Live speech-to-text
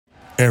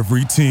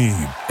Every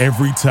team,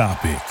 every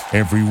topic,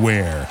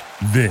 everywhere.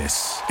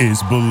 This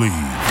is Believe.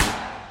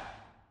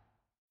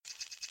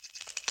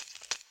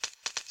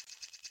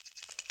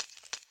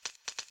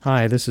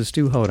 Hi, this is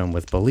Stu Hodem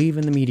with Believe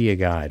in the Media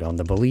Guide on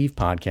the Believe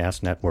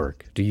Podcast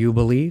Network. Do you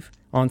believe?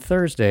 On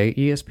Thursday,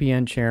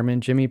 ESPN Chairman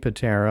Jimmy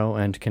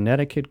Pitaro and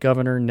Connecticut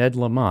Governor Ned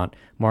Lamont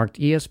marked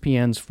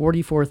ESPN's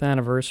 44th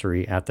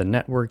anniversary at the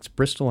network's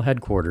Bristol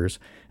headquarters,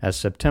 as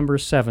September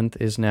 7th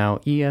is now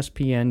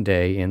ESPN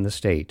Day in the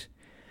state.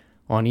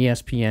 On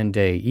ESPN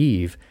Day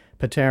Eve,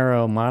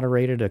 Pitaro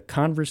moderated a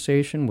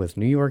conversation with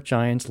New York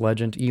Giants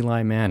legend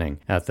Eli Manning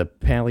at the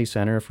Paley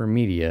Center for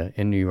Media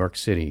in New York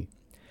City.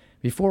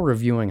 Before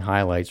reviewing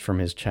highlights from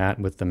his chat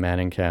with the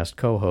ManningCast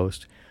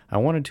co-host, I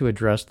wanted to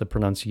address the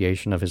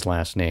pronunciation of his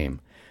last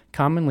name.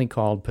 Commonly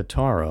called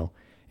Pitaro,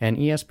 an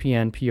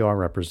ESPN PR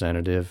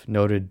representative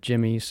noted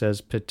Jimmy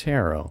says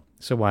Pitaro,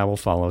 so I will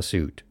follow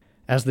suit.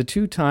 As the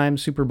two-time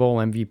Super Bowl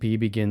MVP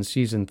begins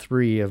Season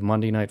 3 of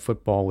Monday Night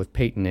Football with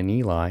Peyton and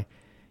Eli,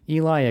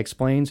 Eli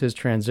explains his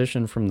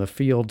transition from the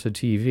field to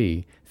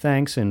TV,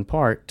 thanks in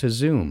part to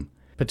Zoom.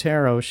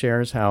 Pitaro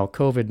shares how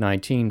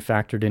COVID-19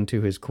 factored into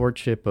his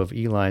courtship of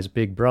Eli's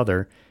big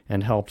brother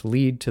and helped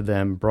lead to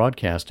them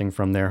broadcasting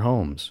from their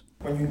homes.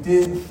 When you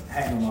did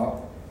hang him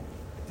up,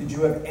 did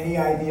you have any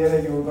idea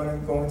that you were going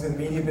to go into the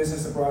media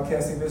business, the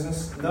broadcasting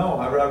business? No,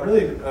 I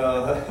really,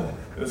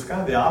 it was kind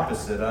of the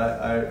opposite.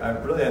 I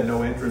really had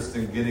no interest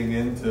in getting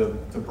into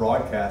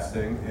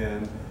broadcasting.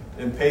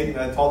 And Peyton,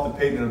 I talked to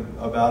Peyton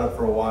about it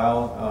for a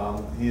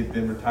while. He had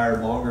been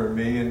retired longer than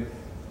me,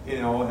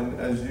 and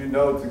as you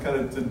know,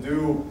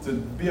 to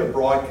be a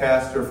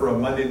broadcaster for a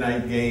Monday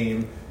night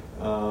game,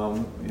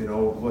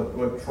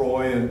 what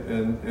Troy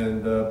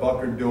and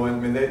Buck are doing. I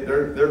mean,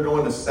 they're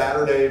going to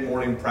Saturday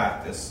morning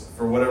practice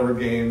for whatever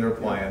game they're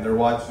playing. They're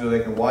watching. They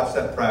can watch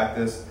that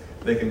practice.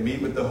 They can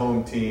meet with the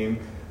home team.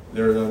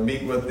 They're going to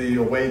meet with the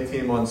away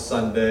team on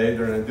Sunday.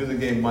 They're going to do the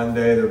game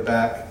Monday. They're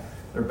back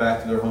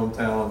to their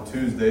hometown on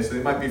Tuesday. So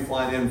they might be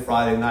flying in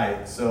Friday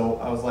night. So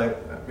I was like,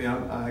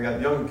 I got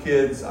young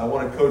kids. I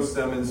want to coach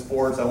them in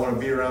sports. I want to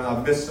be around.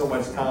 I've missed so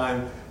much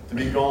time to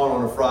be gone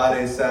on a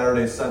Friday,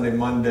 Saturday, Sunday,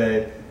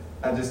 Monday.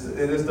 It just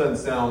doesn't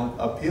sound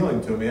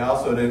appealing to me. I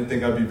also didn't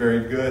think I'd be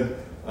very good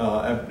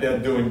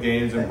at doing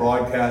games and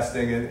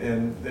broadcasting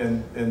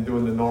and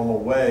doing the normal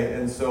way.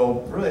 And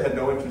so really had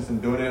no interest in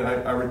doing it.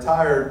 I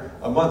retired.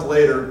 A month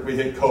later, we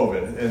hit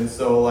COVID. And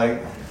so I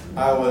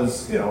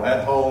was,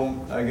 at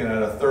home, again,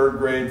 at a third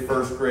grade,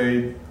 first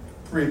grade,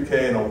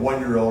 pre-K, and a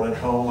 1-year-old at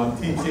home. I'm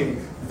teaching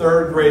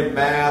third grade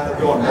math. I'm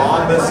doing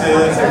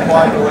rhombuses and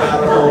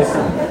quadrilaterals.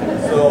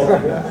 So,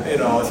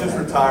 I just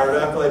retired.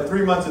 After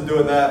 3 months of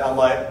doing that, I'm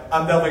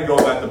definitely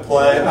going back to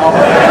play. I'll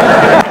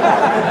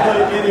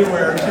play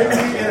anywhere. Get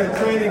me in a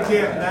training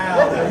camp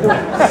now.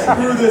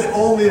 Screw this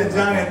only a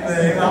Giant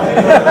thing. I'll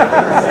go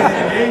to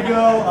San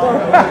Diego.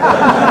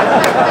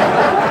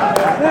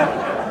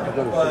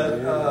 But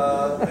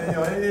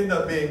it ended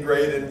up being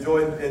great.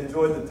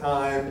 Enjoyed the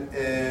time,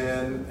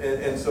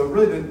 and so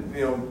really didn't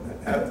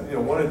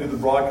wanted to do the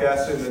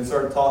broadcasting, and then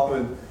started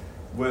talking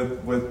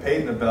with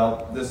Peyton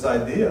about this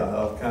idea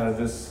of kind of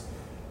just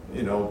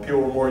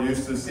people were more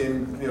used to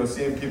seeing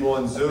people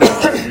on Zoom. We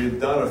had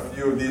done a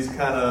few of these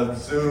kind of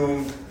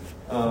Zoom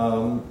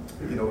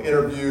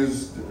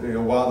interviews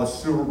while the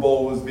Super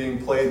Bowl was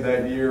being played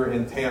that year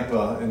in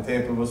Tampa, and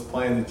Tampa was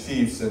playing the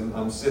Chiefs, and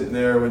I'm sitting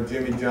there with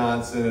Jimmy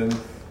Johnson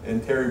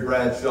and Terry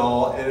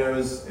Bradshaw, and it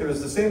was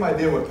the same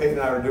idea what Peyton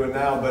and I are doing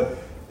now, but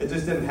it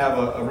just didn't have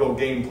a real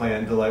game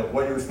plan to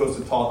what you were supposed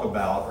to talk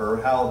about or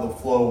how the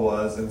flow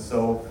was. And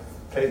so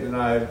Peyton and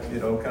I,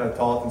 kind of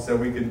talked and said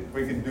we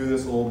could do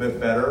this a little bit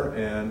better,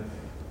 and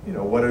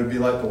what it would be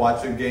like to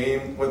watch a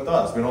game with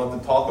us. We don't have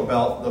to talk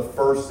about the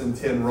 1st and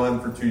 10 run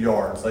for 2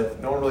 yards.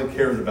 No one really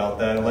cares about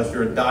that unless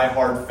you're a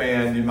diehard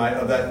fan.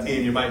 Of that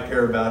team, you might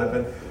care about it.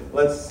 But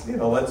let's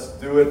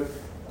do it.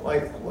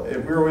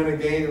 If we were in a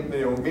game,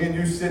 me and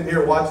you sitting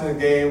here watching the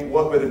game,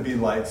 what would it be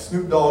like?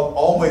 Snoop Dogg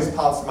always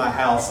pops in my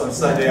house on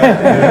Sunday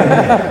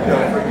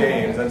afternoon, for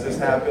games. That just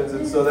happens.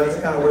 And so that's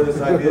kind of where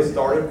this idea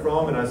started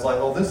from. And I was like,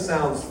 well, this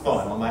sounds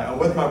fun. I'm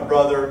with my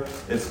brother.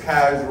 It's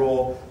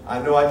casual. I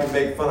know I can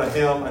make fun of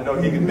him. I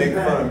know he can make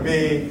fun of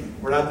me.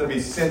 We're not going to be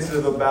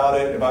sensitive about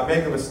it. If I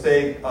make a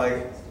mistake,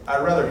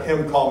 I'd rather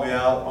him call me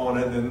out on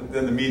it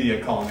than the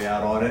media call me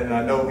out on it, and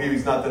I know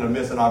he's not going to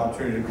miss an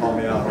opportunity to call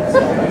me out on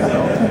something.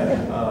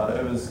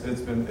 So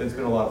it's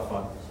been a lot of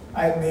fun.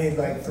 I made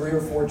 3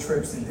 or 4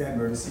 trips to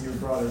Denver to see your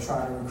brother,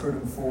 trying to recruit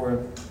him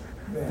for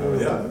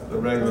the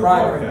regular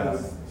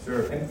broadcast.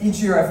 Sure. And each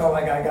year I felt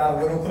like I got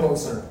a little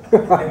closer.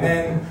 And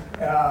then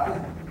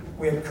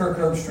we had Kirk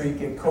Herbstreit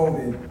get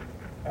COVID.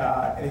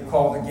 And he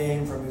called the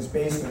game from his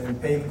basement, and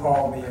Peyton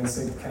called me and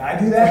said, "Can I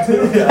do that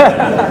too?"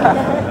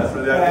 That's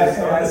where that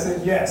started. I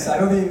said, "Yes." I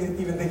don't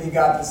even think he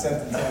got the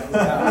sentence out.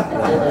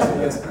 I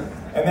said, "Yes."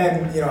 And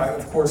then, I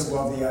of course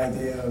love the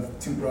idea of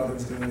two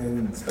brothers doing it,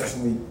 and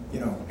especially,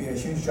 being a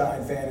huge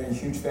Giant fan and a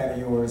huge fan of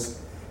yours.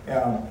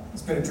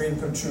 It's been a dream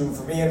come true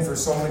for me and for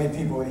so many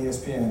people at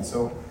ESPN.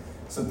 So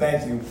So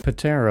thank you.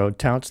 Pitaro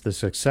touts the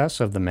success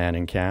of the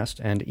ManningCast,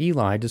 and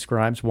Eli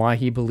describes why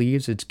he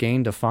believes it's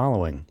gained a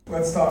following.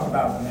 Let's talk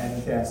about the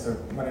ManningCast,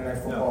 or Monday Night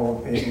Football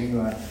with Peyton and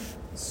Eli.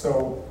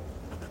 So,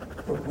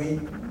 look, we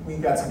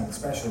got something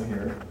special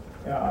here.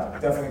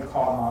 Definitely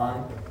caught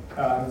on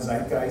in the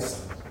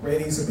zeitgeist.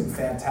 Ratings have been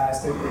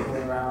fantastic. We're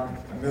going around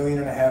 1.5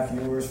 million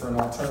viewers for an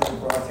alternative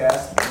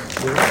broadcast.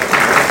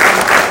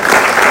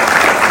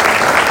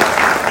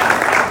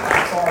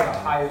 Far the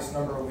highest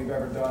number we've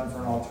ever done for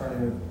an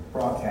alternative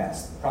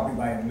broadcast, probably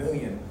by 1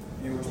 million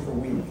viewers per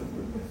week.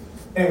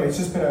 Anyway, it's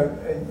just been a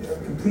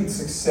complete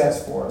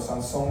success for us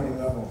on so many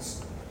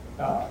levels.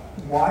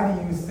 Why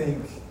do you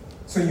think?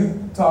 So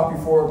you talked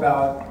before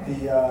about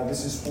the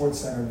This Is Sports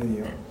Center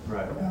video,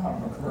 Right.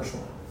 A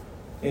commercial,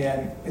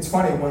 and it's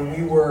funny when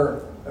we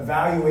were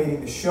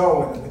evaluating the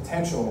show and the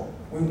potential,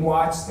 we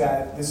watched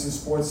that This Is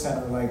Sports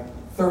Center like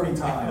 30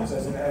 times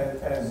as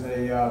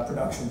a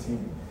production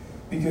team,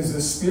 because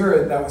the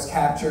spirit that was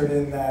captured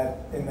in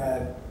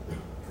that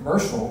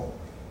commercial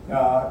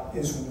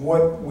is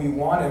what we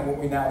want and what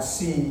we now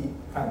see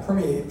kind of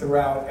permeate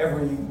throughout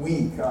every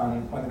week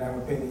on Monday Night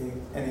with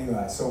Peyton and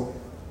Eli. So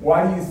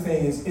why do you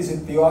think, is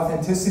it the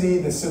authenticity,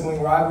 the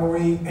sibling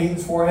rivalry,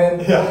 Peyton's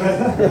forehead? Yeah.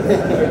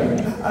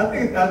 I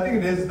think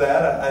it is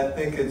that. I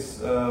think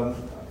it's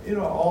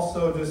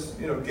also just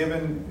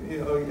given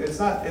it's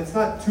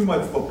not too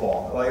much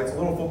football. Like, it's a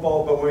little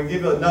football, but when we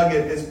give you a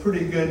nugget, it's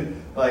pretty good,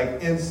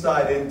 like,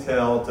 inside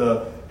intel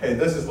to, hey,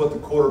 this is what the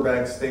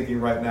quarterback's thinking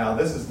right now.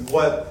 This is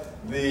what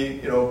the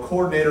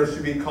coordinator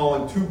should be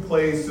calling 2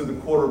 plays to the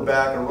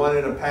quarterback or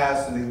running a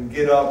pass and they can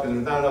get up and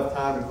there's not enough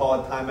time to call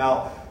a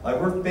timeout. Like,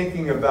 we're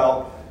thinking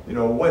about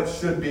what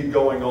should be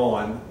going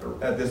on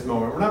at this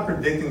moment. We're not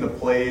predicting the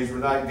plays. We're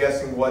not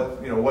guessing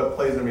what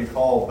plays are going to be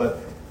called, but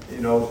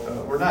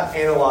we're not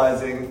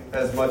analyzing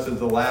as much as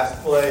the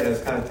last play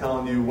as kind of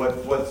telling you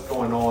what's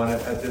going on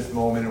at this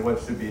moment and what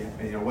should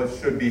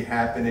be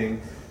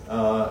happening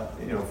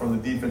from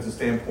the defensive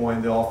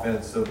standpoint, the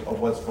offense of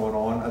what's going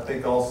on. I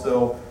think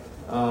also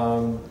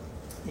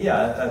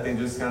I think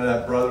just kind of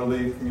that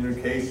brotherly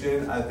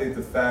communication. I think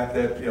the fact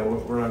that we're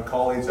going to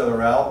call each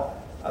other out.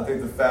 I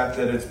think the fact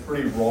that it's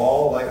pretty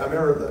raw. Like, I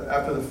remember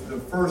after the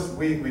first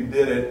week we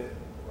did it,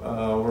 we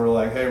were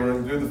like, hey, we're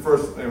going to do the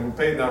first, and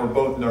Peyton and I were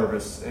both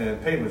nervous,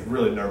 and Peyton was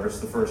really nervous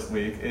the first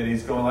week, and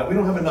he's going like, we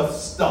don't have enough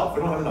stuff,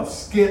 we don't have enough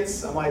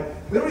skits. I'm like,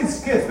 we don't need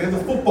skits, we have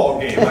the football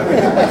game. Like, we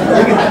can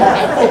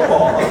talk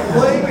football. A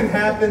play can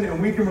happen,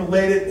 and we can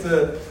relate it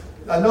to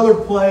another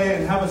play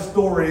and have a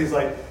story. He's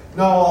like,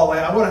 no,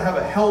 like, I want to have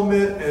a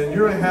helmet, and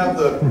you're going to have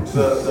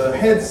the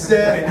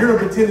headset, and you're going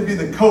to pretend to be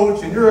the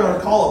coach, and you're going to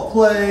call a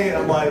play. And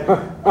I'm like, all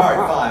right,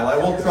 fine, like,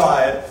 we'll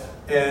try it.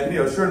 And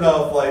sure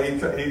enough, like, he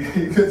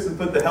gets to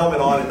put the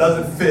helmet on, it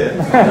doesn't fit.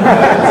 And it's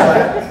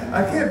like,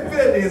 I can't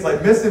fit. And he's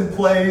like missing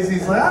plays.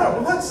 He's like, I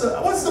don't. What's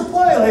the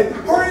play? Like,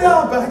 hurry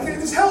up! I can't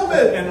this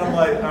helmet. And I'm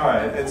like, all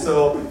right. And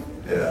so.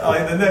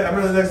 I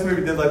remember the next week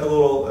we did like a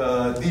little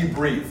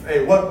debrief.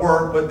 Hey, what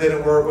worked? What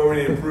didn't work? What we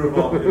need to improve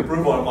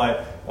on? I'm like,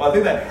 well, I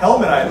think that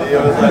helmet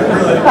idea was like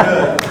really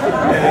good.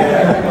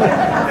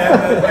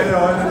 And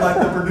then like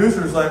the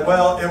producer's like,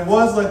 well, it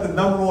was like the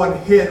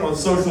 #1 hit on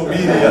social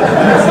media the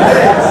next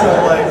day. So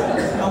like,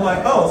 I'm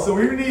like, oh, so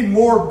we need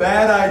more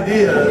bad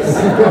ideas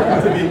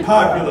to be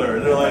popular.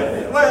 And they're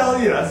like, well,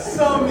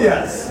 some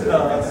yes.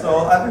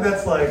 So I think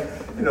that's like.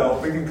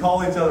 We can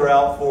call each other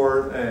out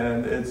for it,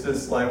 and it's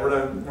just like we're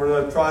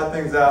gonna try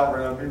things out.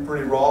 We're gonna be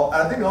pretty raw.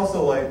 I think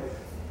also, like,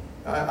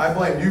 I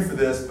blame you for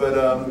this, but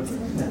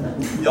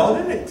y'all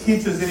didn't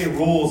teach us any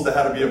rules to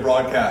how to be a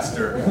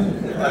broadcaster.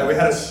 Like, we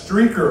had a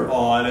streaker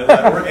on, and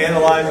like, we're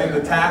analyzing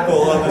the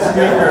tackle of the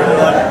streaker. They're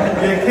like,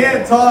 you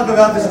can't talk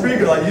about the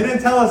streaker. Like, you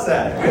didn't tell us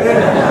that.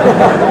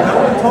 No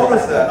one told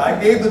us that.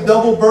 I gave the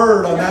double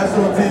bird on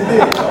national TV.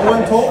 No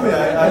one told me.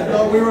 I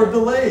thought we were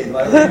delayed.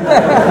 Like,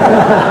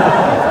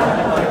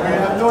 we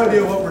have no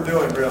idea what we're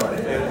doing, really.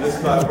 And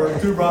just we're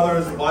 2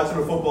 brothers watching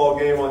a football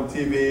game on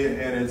TV,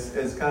 and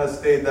it's kind of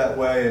stayed that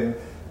way.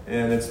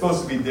 And it's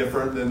supposed to be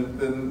different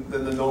than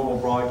the normal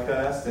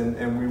broadcast,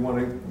 and we want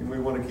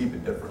to keep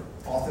it different.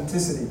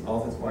 Authenticity.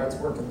 That's why it's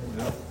working.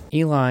 Yeah.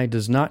 Eli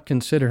does not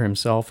consider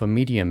himself a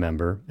media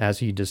member as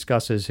he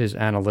discusses his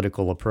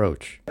analytical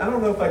approach. I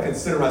don't know if I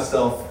consider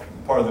myself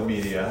part of the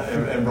media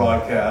and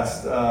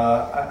broadcast.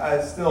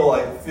 I still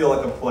feel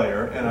like a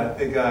player, and I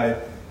think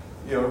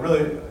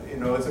really,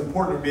 it's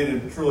important to me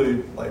to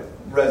truly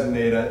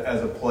resonate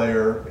as a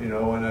player,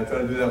 and I try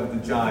to do that with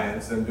the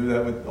Giants and do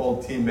that with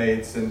old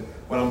teammates. And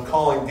when I'm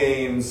calling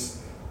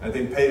games, I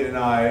think Peyton and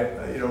I,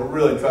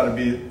 really try to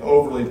be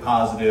overly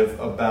positive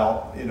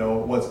about,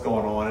 what's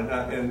going on.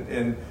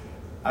 And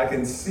I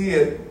can see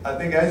it. I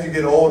think as you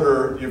get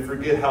older, you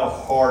forget how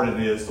hard it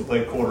is to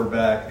play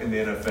quarterback in the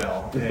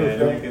NFL.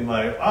 And you can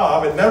I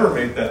would never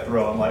make that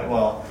throw. I'm like,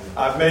 well,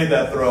 I've made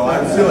that throw.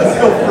 It's still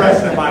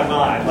fresh in my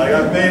mind. Like,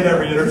 I've made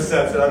every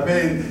interception. I've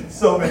made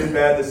so many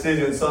bad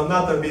decisions. So I'm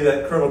not going to be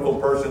that critical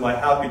person. Like,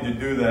 how could you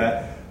do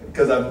that?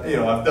 Because I've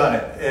done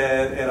it,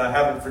 and I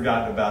haven't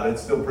forgotten about it.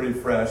 It's still pretty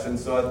fresh. And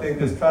so I think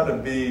just try to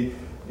be,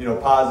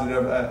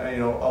 positive.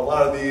 A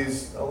lot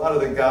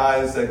of the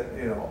guys that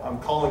I'm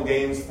calling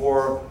games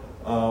for.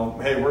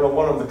 Hey, we're gonna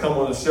want them to come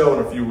on the show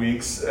in a few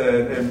weeks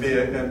and be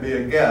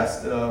a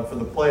guest for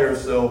the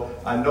players. So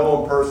I know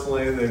them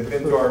personally. They've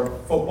been to our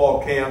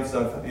football camps.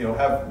 I've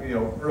have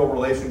real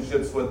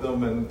relationships with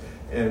them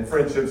and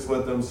friendships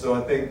with them. So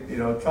I think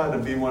trying to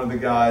be one of the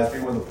guys, be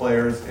one of the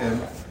players,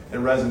 and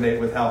resonate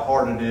with how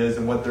hard it is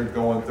and what they're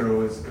going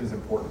through is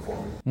important for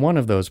me. One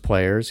of those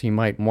players he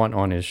might want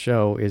on his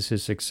show is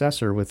his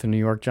successor with the New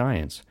York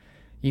Giants.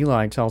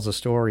 Eli tells a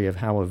story of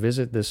how a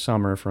visit this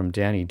summer from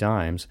Danny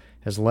Dimes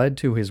has led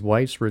to his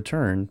wife's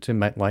return to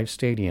MetLife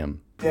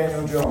Stadium.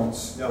 Daniel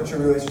Jones, Yep. What's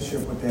your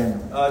relationship with Daniel?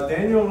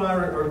 Daniel and I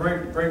are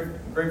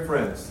great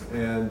friends,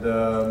 and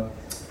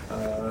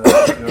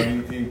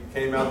he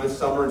came out this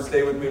summer and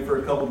stayed with me for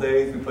a couple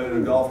days. We played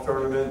in a golf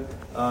tournament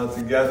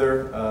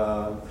together.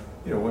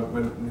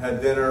 Went and had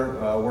dinner,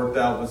 worked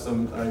out with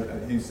some.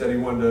 He said he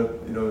wanted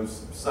to,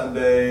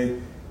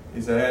 Sunday.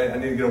 He said, hey, I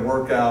need to get a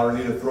workout or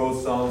need to throw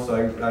some. So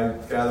I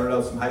gathered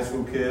up some high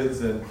school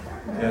kids and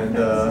made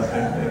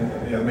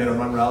them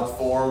run routes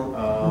for him.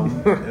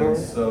 And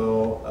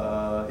so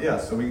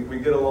so we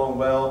get along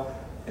well.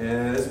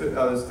 And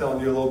I was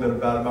telling you a little bit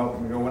about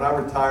when I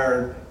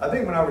retired. I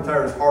think when I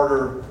retired it was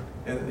harder.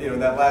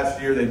 And that last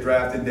year they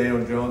drafted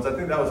Daniel Jones. I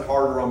think that was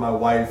harder on my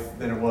wife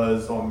than it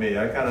was on me.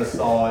 I kind of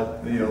saw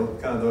it,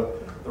 kind of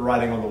the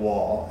writing on the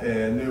wall,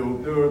 and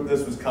knew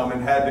this was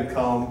coming, had to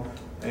come,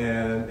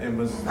 and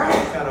was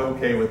kind of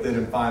okay with it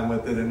and fine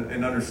with it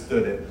and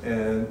understood it.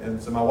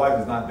 And so my wife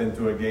has not been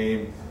to a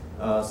game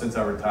since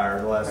I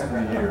retired the last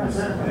 3 years.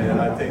 And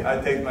I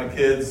take my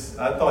kids.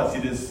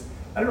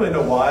 I didn't really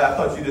know why. I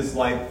thought she just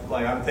like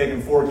I'm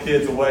taking 4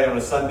 kids away on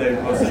a Sunday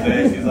most of the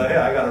day. She's like, hey,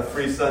 I got a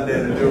free Sunday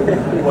to do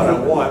what I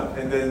want.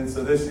 And then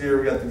so this year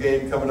we got the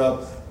game coming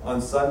up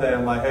on Sunday.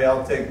 I'm like, hey,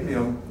 I'll take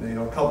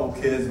a couple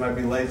kids. Might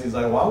be late. She's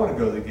like, well, I want to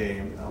go to the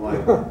game. I'm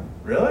like,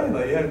 really?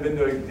 Like you hadn't been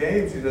to a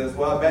game? She says,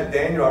 well, I met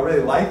Daniel. I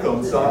really like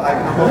him, so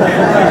I'm okay to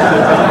the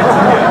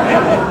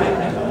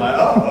Giants. I'm like,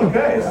 oh,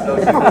 okay. So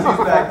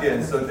she's back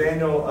in. So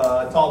Daniel,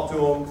 I talked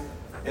to him,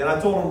 and I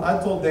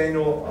told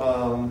Daniel.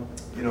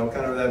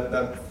 Kind of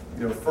that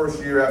first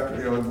year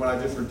after when I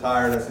just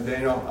retired, I said,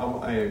 Daniel, I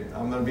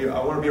want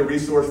to be a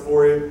resource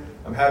for you.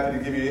 I'm happy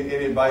to give you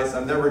any advice.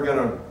 I'm never going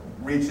to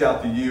reach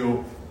out to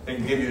you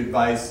and give you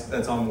advice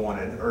that's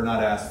unwanted or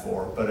not asked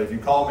for. But if you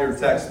call me or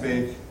text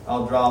me,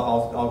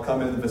 I'll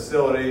come in the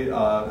facility.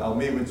 I'll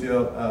meet with you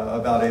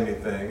about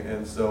anything.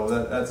 And so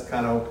that's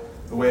kind of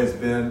the way it's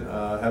been.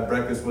 Had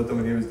breakfast with him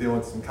when he was dealing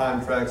with some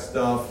contract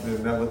stuff. We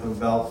met with him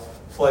about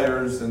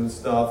players and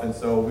stuff. And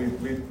so we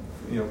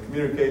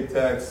communicate,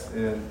 text,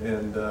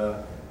 and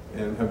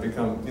have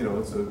become,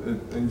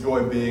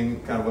 enjoy being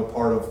kind of a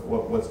part of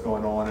what's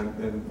going on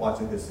and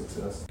watching his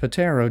success.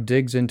 Pitaro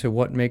digs into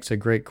what makes a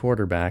great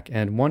quarterback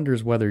and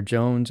wonders whether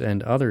Jones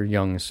and other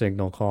young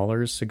signal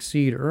callers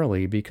succeed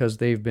early because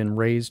they've been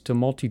raised to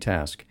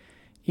multitask.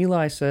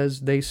 Eli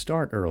says they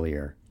start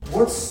earlier.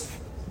 What's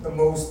the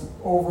most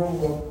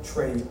overlooked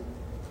trait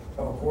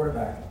of a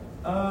quarterback?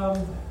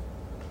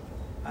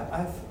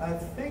 I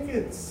think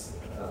it's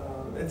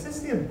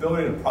just the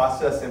ability to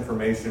process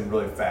information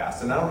really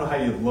fast, and I don't know how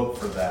you look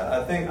for that.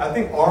 I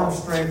think arm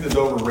strength is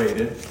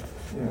overrated.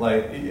 Yeah.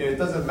 Like it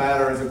doesn't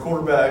matter as a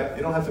quarterback.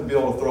 You don't have to be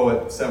able to throw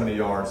it 70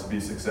 yards to be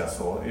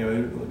successful.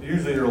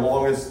 Usually your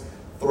longest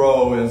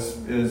throw is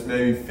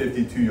maybe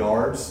 52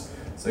 yards.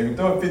 So you can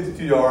throw it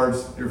 52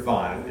 yards, you're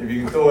fine. If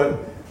you can throw it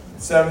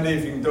 70,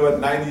 if you can throw it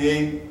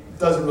 98.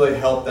 Doesn't really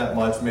help that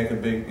much, make a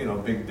big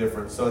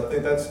difference. So I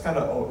think that's kind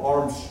of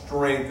arm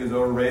strength is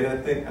overrated.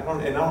 I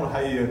don't know how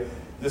you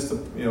just to,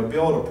 be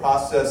able to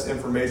process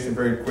information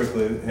very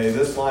quickly. Hey,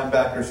 this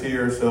linebacker's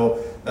here,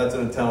 so that's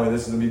going to tell me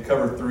this is going to be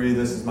cover 3.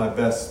 This is my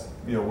best,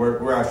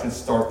 where I should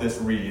start this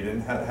read,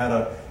 and how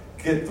to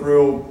get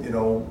through,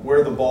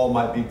 where the ball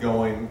might be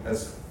going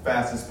as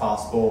fast as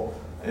possible,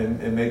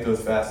 and make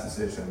those fast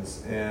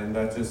decisions. And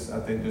that I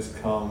think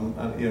come.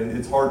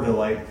 It's hard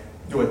to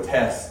do a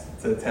test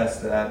to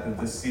test that and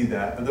to see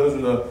that. But those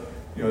are the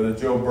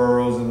Joe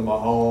Burrows and the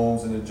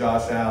Mahomes and the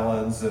Josh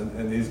Allens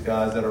and these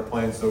guys that are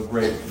playing so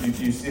great.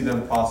 You see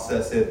them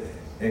process it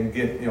and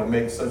get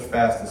make such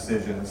fast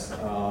decisions,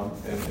 and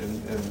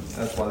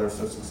that's why they're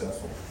so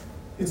successful.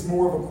 It's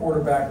more of a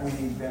quarterback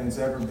league than it's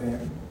ever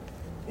been.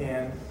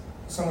 And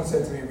someone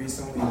said to me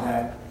recently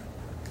that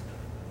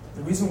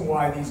the reason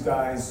why these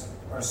guys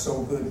are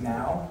so good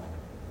now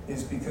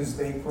is because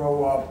they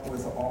grow up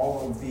with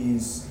all of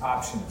these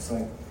options.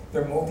 Like,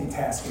 they're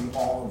multitasking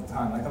all of the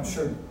time. Like, I'm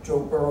sure Joe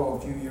Burrow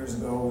a few years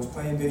ago was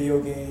playing video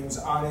games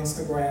on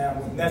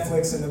Instagram with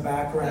Netflix in the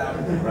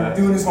background, right,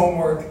 doing his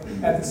homework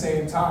at the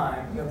same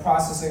time. They're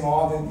processing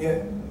all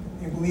the.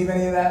 You believe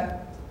any of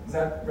that? Does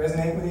that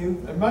resonate with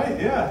you? It might.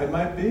 Yeah, it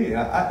might be.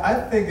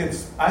 I think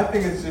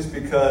it's just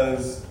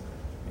because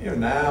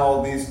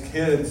now these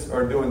kids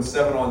are doing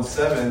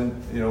 7-on-7.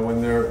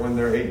 When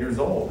they're 8 years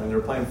old and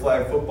they're playing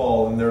flag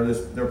football and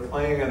they're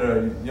playing at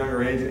a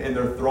younger age and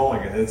they're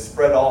throwing it. It's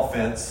spread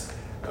offense.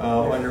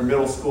 on your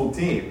middle school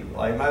team.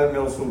 Like my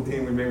middle school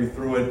team, we maybe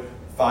threw it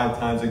 5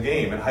 times a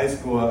game. In high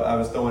school, I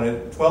was throwing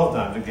it 12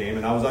 times a game,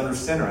 and I was under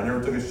center. I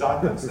never took a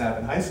shotgun snap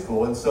in high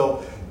school, and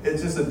so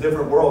it's just a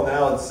different world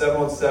now. It's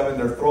 7-on-7.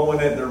 They're throwing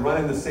it. They're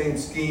running the same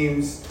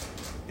schemes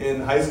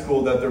in high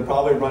school that they're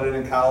probably running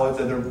in college,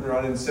 that they're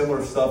running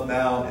similar stuff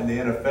now in the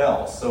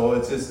NFL. So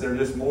it's just they're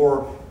just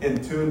more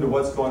in tune to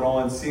what's going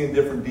on, seeing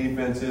different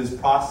defenses,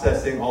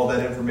 processing all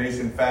that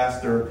information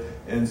faster,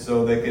 and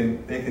so they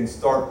can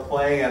start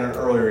playing at an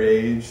earlier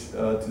age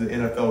to the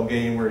NFL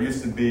game, where it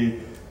used to be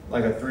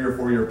like a 3 or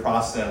 4 year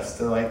process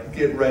to like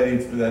get ready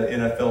for that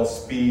NFL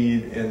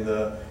speed in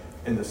the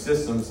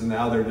systems, and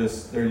now they're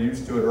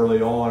used to it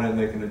early on and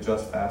they can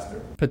adjust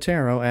faster.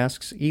 Pitaro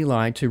asks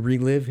Eli to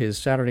relive his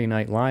Saturday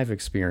Night Live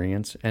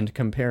experience and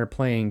compare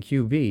playing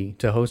QB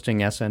to hosting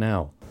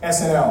SNL.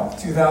 SNL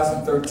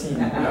 2013.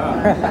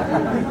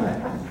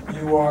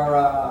 You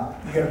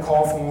get a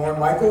call from Lorne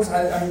Michaels.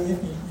 I mean,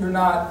 you're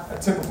not a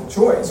typical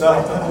choice,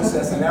 right, to host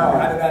SNL.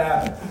 How did that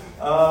happen?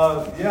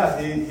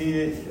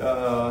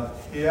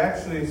 He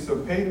actually, so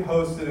Peyton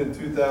hosted in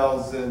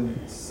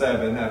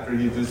 2007 after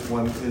he just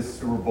won his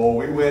Super Bowl.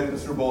 We went to the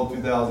Super Bowl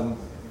in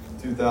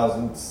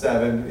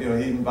 2007. You know,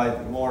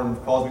 Lauren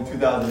calls me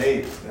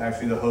 2008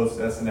 actually to host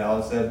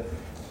SNL. I said,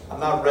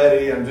 I'm not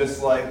ready. I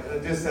just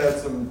had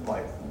some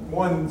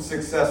one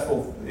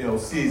successful,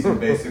 season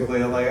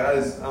basically. I'm like, I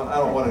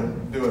don't want to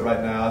do it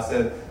right now.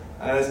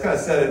 I just kind of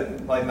said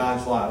it like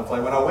nonchalant. It's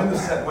like when I win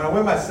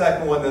my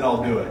second one, then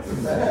I'll do it.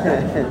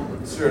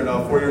 Sure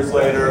enough, 4 years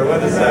later, I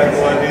win the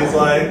second one. He's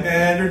like,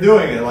 "Man, you're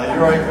doing it. Like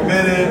you're already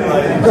committed.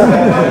 Like you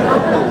said it."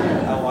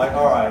 I'm like,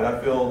 "All right." I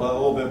feel a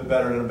little bit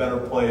better in a better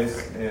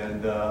place,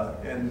 and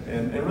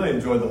really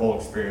enjoyed the whole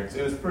experience.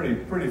 It was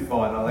pretty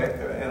fun.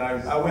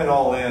 I went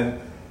all in,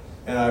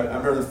 and I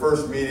remember the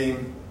first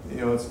meeting.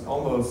 It's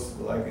almost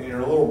like you're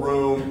in a little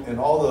room, and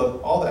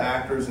all the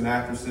actors and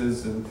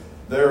actresses and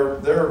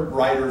they're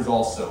writers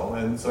also,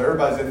 and so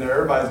everybody's in there.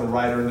 Everybody's a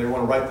writer, and they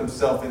want to write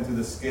themselves into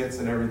the skits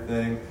and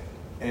everything.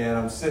 And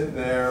I'm sitting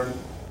there,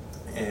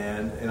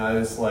 and I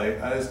just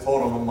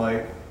told them, I'm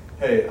like,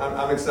 hey,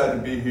 I'm excited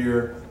to be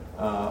here.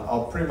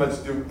 I'll pretty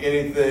much do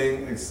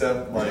anything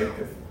except if I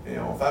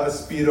have a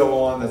Speedo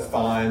on, that's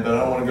fine, but I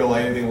don't want to go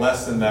anything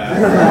less than that.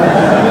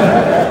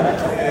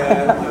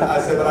 And I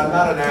said, but I'm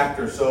not an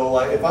actor, so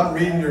if I'm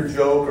reading your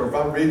joke or if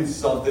I'm reading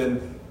something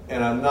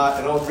and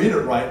I don't read it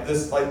right,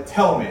 just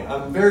tell me.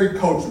 I'm very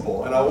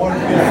coachable, and I want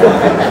to be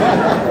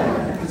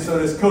funny. So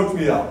just coach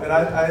me up, and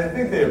I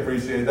think they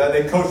appreciated that.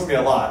 They coached me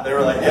a lot. They were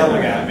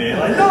yelling at me,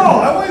 no,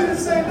 I want you to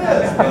say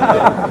this.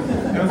 But,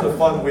 it was a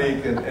fun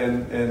week,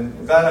 and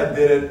glad I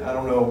did it. I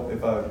don't know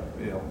if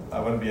I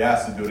wouldn't be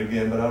asked to do it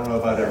again, but I don't know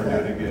if I'd ever do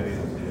it again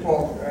either.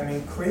 Well, I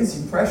mean,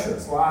 crazy pressure.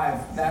 It's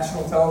live,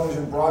 national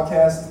television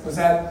broadcast. Was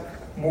that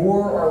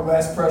more or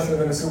less pressure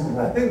than a Super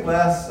Bowl? I think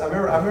less. I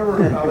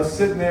remember I was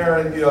sitting there,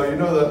 and the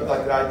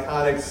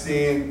iconic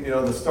scene,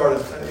 the start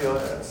of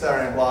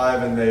Saturday Night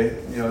Live, and they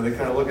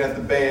kind of looking at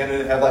the band,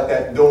 and it had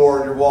that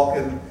door, and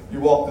you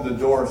walk through the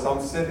door. So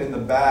I'm sitting in the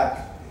back,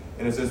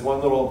 and it's this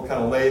one little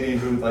kind of lady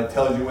who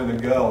tells you when to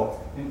go,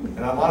 and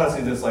I'm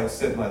honestly just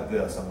sitting like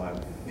this. I'm like.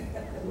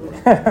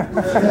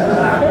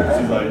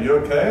 She's like, you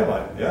okay? I'm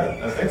like,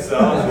 yeah, I think so.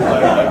 She's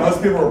like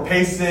most people are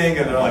pacing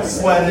and they're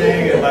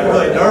sweating and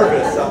really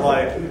nervous. I'm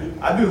like,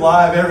 I do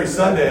live every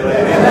Sunday,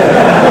 lady. It's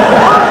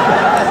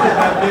not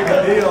that big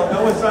a deal.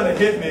 No one's trying to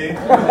hit me.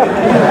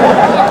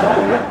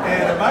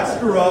 And if I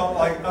screw up,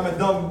 I'm a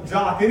dumb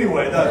jock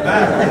anyway. It doesn't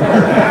matter. If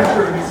you're an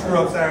actor and you screw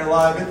up Saturday Night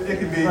Live, it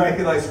can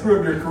screw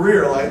up your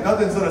career.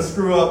 Nothing's gonna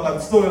screw up.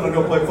 I'm still gonna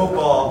go play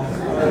football,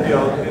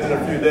 in a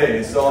few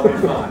days, so I'll be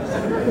fine.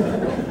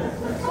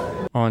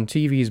 On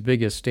TV's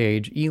biggest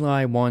stage,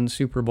 Eli won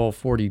Super Bowl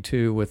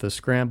 42 with a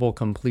scramble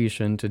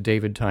completion to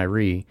David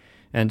Tyree,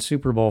 and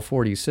Super Bowl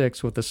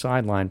 46 with a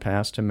sideline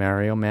pass to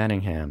Mario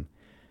Manningham.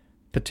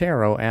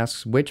 Pitaro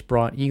asks which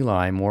brought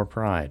Eli more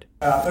pride.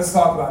 Let's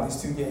talk about these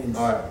two games.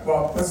 All right.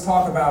 Well, let's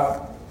talk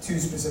about two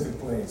specific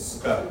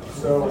plays. Okay.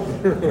 So,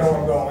 you know where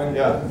I'm going?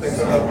 Yeah, I think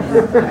so.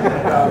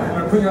 I'm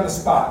going to put you on the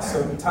spot.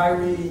 So, the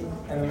Tyree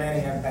and the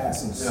Manningham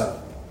passes.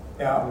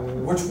 Yeah.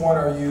 Which one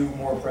are you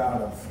more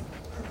proud of?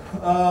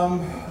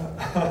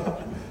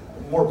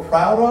 More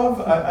proud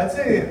of? I'd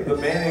say the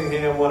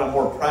Manningham one I'm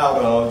more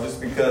proud of, just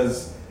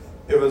because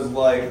it was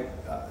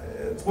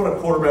it's what a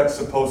quarterback's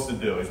supposed to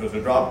do. He's supposed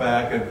to drop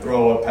back and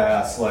throw a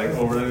pass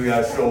over the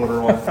guy's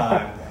shoulder on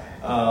time.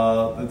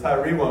 The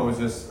Tyree one was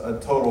just a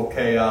total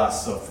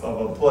chaos of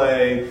a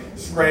play,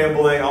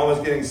 scrambling,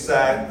 almost getting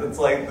sacked. It's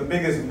the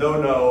biggest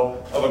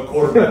no-no of a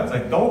quarterback.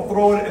 It's don't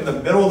throw it in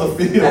the middle of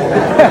the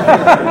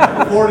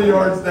field, 40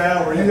 yards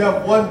down, where you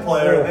have one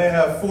player and they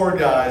have 4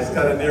 guys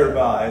kind of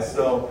nearby.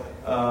 So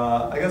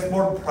I guess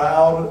more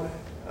proud,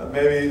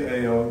 maybe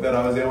that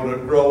I was able to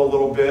grow a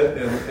little bit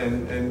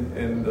and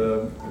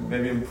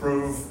maybe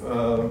improve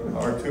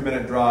our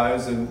 2-minute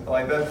drives, and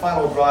that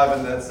final drive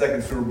in that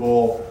second Super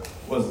Bowl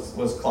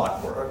was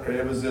clockwork.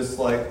 It was just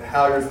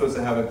how you're supposed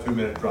to have a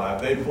 2-minute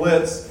drive. They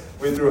blitz,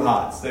 we threw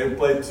hots. They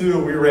played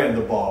 2, we ran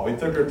the ball. We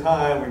took our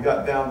time, we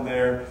got down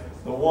there.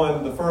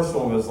 The first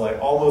one was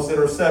like almost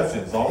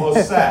interceptions,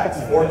 almost sacks,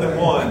 4th and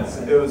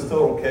 1s. It was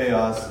total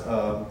chaos.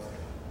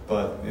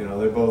 But,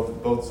 they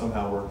both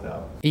somehow worked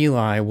out.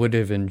 Eli would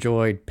have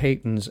enjoyed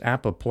Peyton's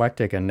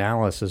apoplectic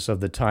analysis of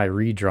the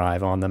Tyree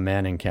drive on the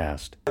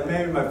ManningCast.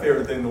 Maybe my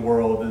favorite thing in the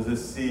world is to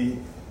see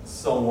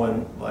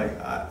someone,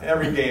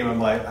 every game I'm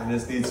like, I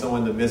just need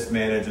someone to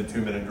mismanage a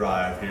 2-minute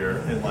drive here.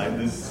 And,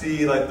 to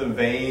see, the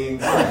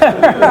veins,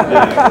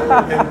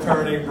 him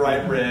turning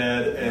bright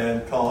red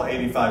and call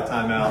 85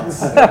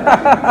 timeouts in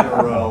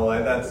a row.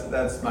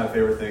 That's my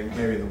favorite thing,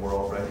 maybe in the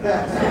world right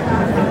now.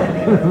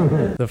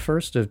 The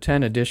first of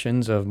 10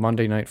 editions of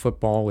Monday Night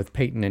Football with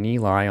Peyton and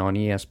Eli on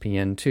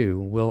ESPN2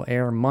 will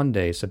air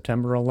Monday,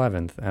 September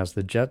 11th, as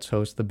the Jets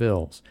host the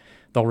Bills.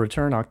 They'll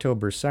return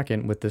October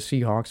 2nd with the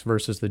Seahawks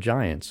versus the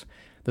Giants.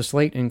 The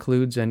slate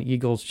includes an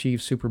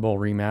Eagles-Chiefs Super Bowl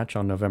rematch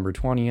on November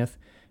 20th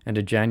and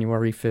a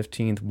January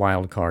 15th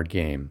wildcard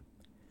game.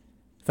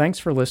 Thanks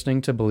for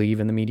listening to Believe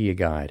in the Media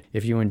Guide.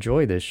 If you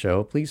enjoy this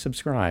show, please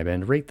subscribe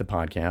and rate the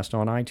podcast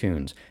on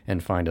iTunes,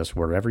 and find us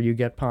wherever you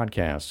get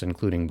podcasts,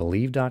 including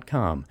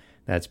Believe.com.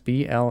 That's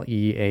BLEAV.com.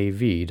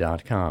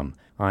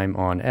 I'm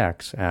on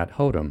X at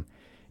Hodem,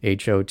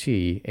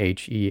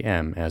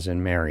 HOTHEM as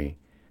in Mary.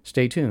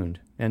 Stay tuned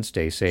and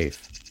stay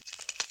safe.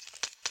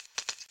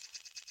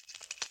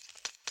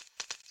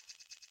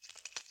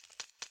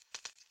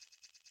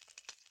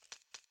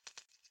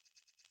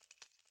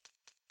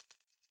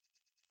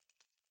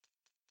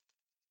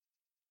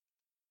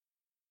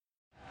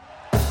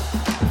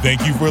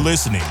 Thank you for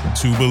listening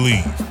to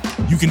Believe.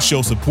 You can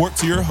show support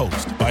to your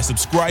host by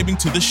subscribing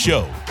to the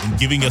show and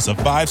giving us a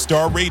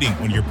 5-star rating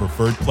on your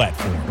preferred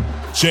platform.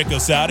 Check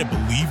us out at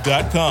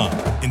Believe.com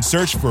and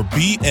search for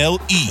BLEAV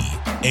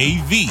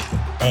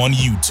on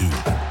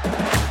YouTube.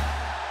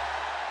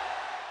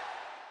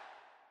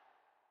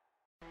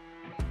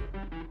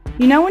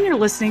 You know when you're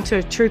listening to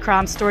a true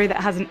crime story that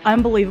has an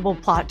unbelievable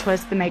plot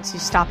twist that makes you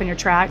stop in your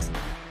tracks?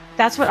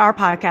 That's what our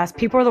podcast,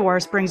 People Are the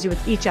Worst, brings you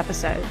with each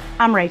episode.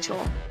 I'm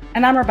Rachel.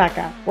 And I'm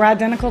Rebecca. We're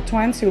identical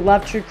twins who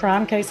love true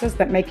crime cases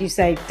that make you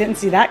say, didn't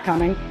see that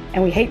coming,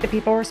 and we hate the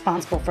people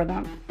responsible for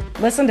them.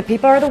 Listen to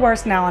People Are the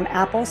Worst now on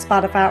Apple,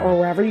 Spotify, or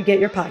wherever you get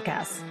your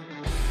podcasts.